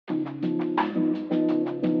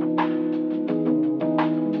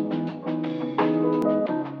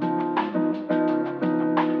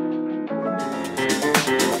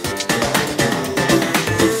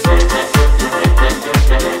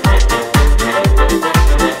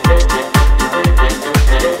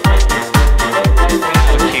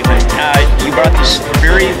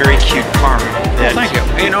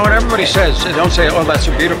says, they don't say, oh, that's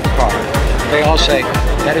a beautiful car. They all say,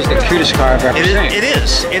 that is the cutest car I've ever seen. It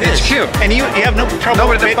is. It's cute. And you have no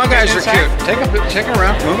trouble with the bug eyes are cute. Take it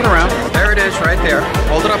around, move it around. There it is right there.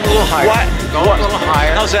 Hold it up a little higher. What? Go a little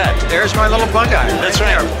higher. How's that? There's my little bug eye. That's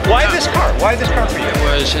right. Why this car? Why this car for you? It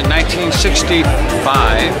was in 1965.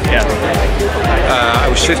 Yeah.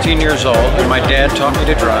 I was 15 years old, and my dad taught me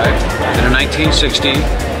to drive in a 1960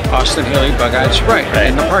 Austin-Healey bug-eyed Sprite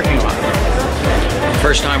in the parking lot.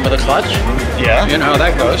 First time with a clutch. Yeah. You know how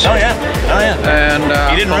that goes. Oh yeah. Oh yeah. And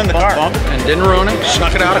you didn't ruin the car. And didn't ruin it.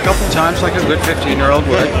 Snuck it out a couple times like a good 15-year-old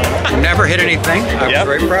would. Never hit anything. I was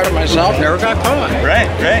very proud of myself. Never got caught. Right.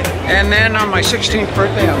 Right. And then on my 16th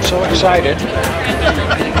birthday, I'm so excited.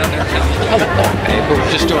 We're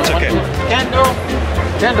just doing one. Okay.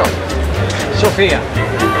 Kendall. Sophia.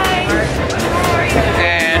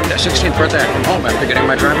 And 16th birthday, I come home after getting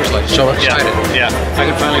my driver's license. So excited. Yeah. I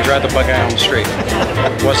could finally drive the bug eye on the street.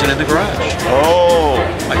 Wasn't in the garage. Oh.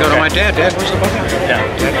 I go to my dad. Dad, where's the bug eye? Yeah.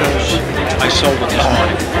 Dad goes, I sold it this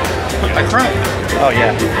morning. I cried. Oh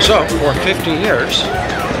yeah. So for 50 years,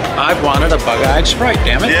 I've wanted a bug-eyed Sprite.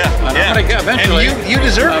 Damn it. Yeah. And I'm gonna get eventually. And you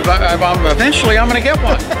deserve it. Eventually, I'm gonna get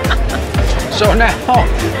one. So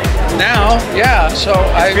so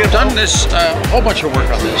I've done this whole bunch of work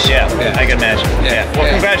on this. Yeah, I can imagine. Yeah. Well,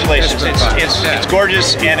 congratulations. It's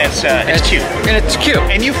gorgeous and it's cute. And it's cute.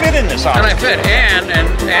 And you fit in this office. And I fit.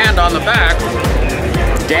 And on the back,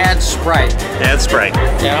 Dad's Sprite. Dad's Sprite.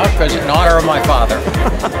 You know, because in honor of my father.